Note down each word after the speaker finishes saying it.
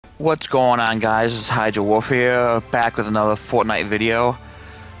What's going on, guys? It's Hydra Wolf here, back with another Fortnite video.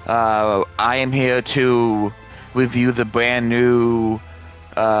 I am here to review the brand new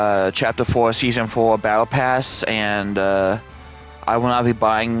Chapter 4 Season 4 Battle Pass, and I will not be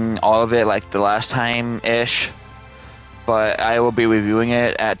buying all of it like the last time-ish, but I will be reviewing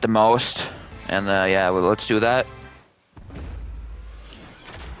it at the most, and yeah, well, let's do that.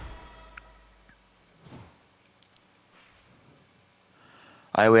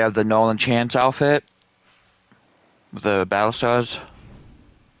 We have the Nolan Chance outfit with the battle stars.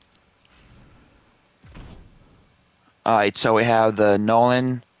 Alright, so we have the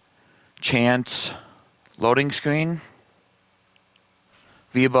Nolan Chance loading screen.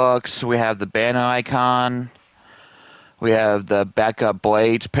 V-Bucks, we have the banner icon. We have the backup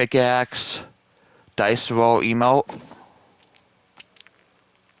blades pickaxe. Dice roll emote.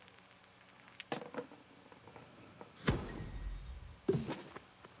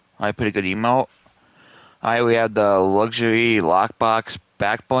 Alright, pretty good emote. Alright, we have the luxury lockbox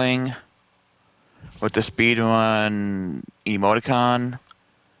back bling with the speedrun emoticon.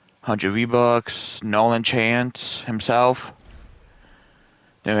 100 V-Bucks, Nolan Chance himself.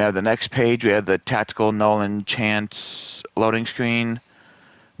 Then we have the next page, we have the tactical Nolan Chance loading screen.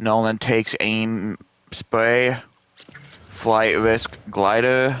 Nolan takes aim spray. Flight risk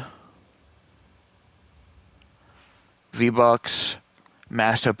glider. V-Bucks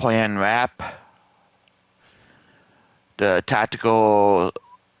master plan wrap. The tactical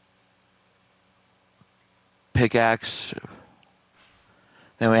pickaxe.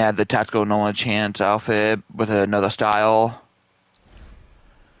 Then we have the tactical Nolan Chance outfit with another style.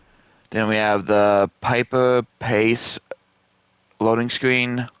 Then we have the Piper Pace loading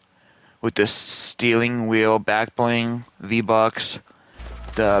screen with the stealing wheel back bling, V-Bucks,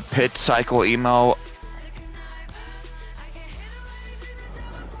 the pit cycle emote.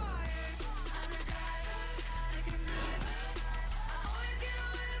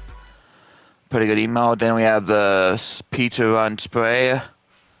 Pretty good emote. Then we have the pizza run spray,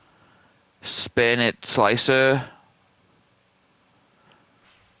 spin it slicer.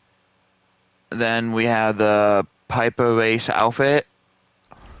 Then we have the Piper race outfit.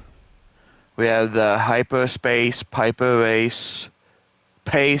 We have the hyperspace Piper race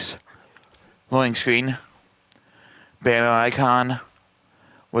pace loading screen, banner icon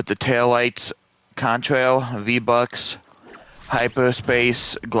with the taillights contrail, V-Bucks,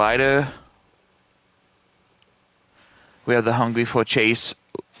 hyperspace glider. We have the Hungry for Chase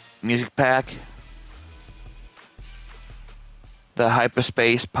music pack, the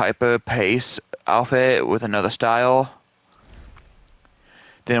hyperspace Piper Pace outfit with another style.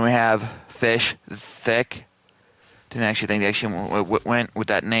 Then we have Fish Thick. Didn't actually think they actually went with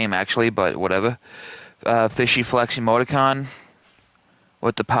that name actually, but whatever. Fishy Flex emoticon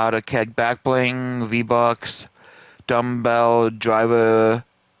with the powder keg back bling, V-Bucks, dumbbell driver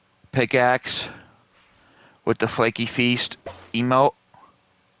pickaxe with the flaky feast emote.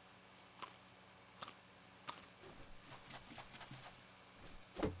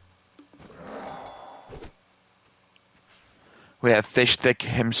 We have Fish Thick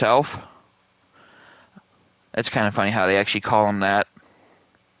himself. It's kind of funny how they actually call him that.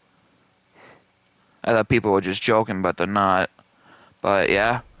 I thought people were just joking, but they're not. But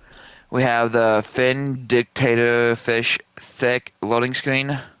yeah. We have the Finn Dictator Fish Thick loading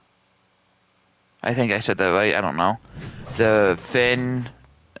screen. I think I said that right, I don't know. The Finn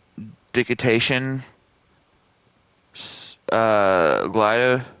Dictation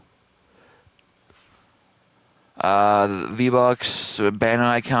glider. V-Bucks banner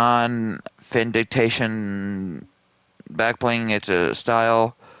icon, Finn Dictation back bling, it's a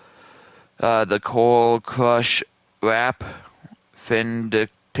style. The Coral Crush wrap, Finn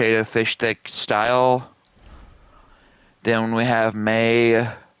Dictator Fish Stick style. Then we have May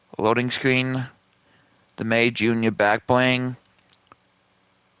loading screen, the May Junior back bling.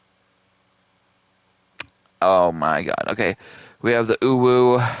 Oh my god, okay. We have the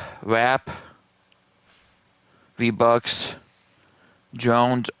Uwu wrap, V-Bucks,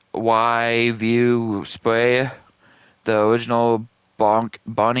 Drones Y View spray, the original Bonk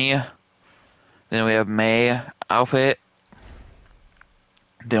Bunny. Then we have May outfit.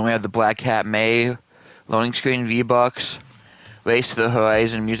 Then we have the Black Hat May loading screen, V-Bucks, Race to the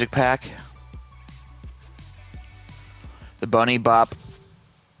Horizon music pack, the Bunny Bop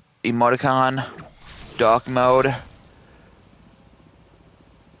emoticon, dark mode.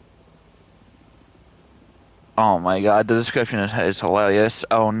 Oh my god, the description is hilarious.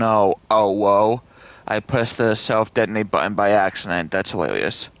 Oh no, oh whoa. I pressed the self-detonate button by accident. That's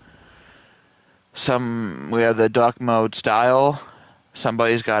hilarious. We have the dark mode style,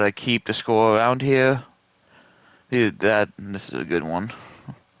 Somebody's got to keep the score around here. Dude, this is a good one.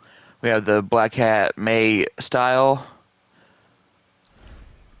 We have the Black Hat May style.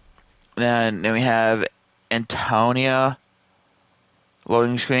 Then we have Antonia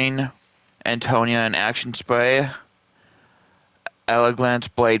loading screen. Antonia and action spray. Elegance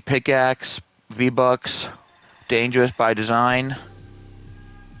blade pickaxe. V-Bucks. Dangerous by design.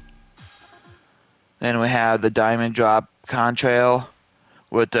 Then we have the diamond drop contrail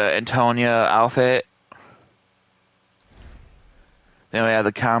with the Antonia outfit. Then we have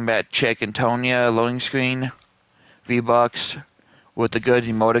the combat chick Antonia loading screen. V-Bucks with the goods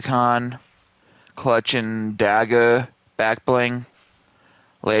emoticon. Clutch and dagger back bling.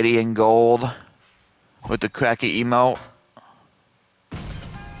 Lady in gold with the cracky emote.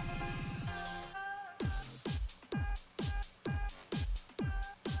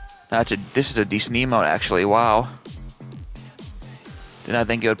 This is a decent emote actually, wow. Did not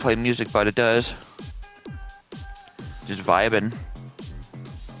think it would play music, but it does. Just vibing.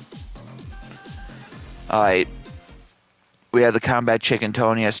 Alright. We have the combat chick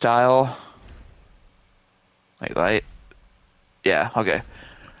Antonia style. Wait, right? Yeah, okay.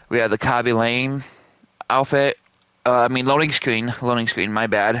 We have the Cobby Lane outfit. Loading screen. Loading screen, my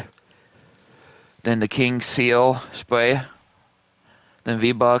bad. Then the King Seal spray. Then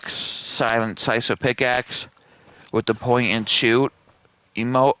V-Bucks silent sicer pickaxe with the point and shoot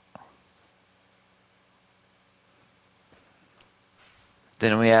emote.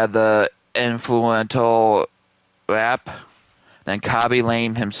 Then we have the influential rap. Then Cobby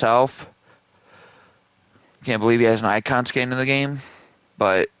Lane himself. Can't believe he has an icon skin in the game.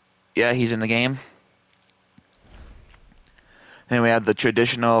 But yeah, he's in the game. Then we have the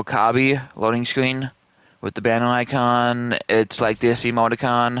traditional Cobby loading screen with the banner icon. It's like this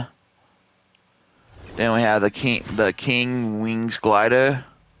emoticon. Then we have the King Wings glider.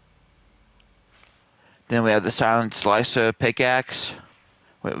 Then we have the silent slicer pickaxe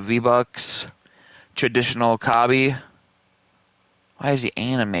with V-Bucks. Traditional Cobby. Why is he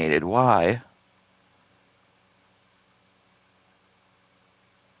animated? Why?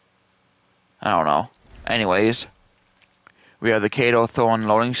 I don't know. Anyways, we have the Kato Thorn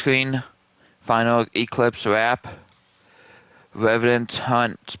loading screen. Final Eclipse wrap. Revenant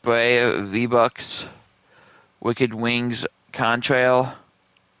Hunt spray. V-Bucks. Wicked Wings contrail.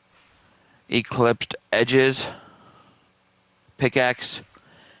 Eclipsed edges. Pickaxe.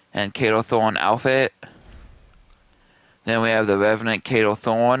 And Kato Thorn outfit. Then we have the Revenant Kato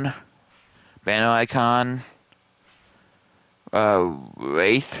Thorn. Banner icon.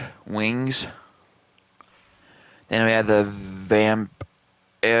 Wraith Wings. Then we have the Vamp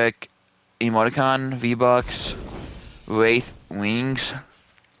Eric emoticon. V-Bucks. Wraith Wings.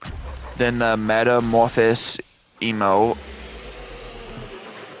 Then the Metamorphosis emote.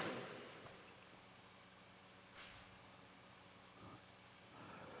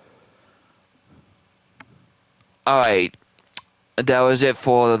 Alright, that was it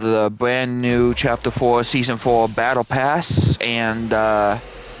for the brand new Chapter 4 Season 4 Battle Pass, and I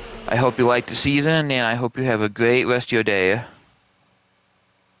hope you liked the season, and I hope you have a great rest of your day.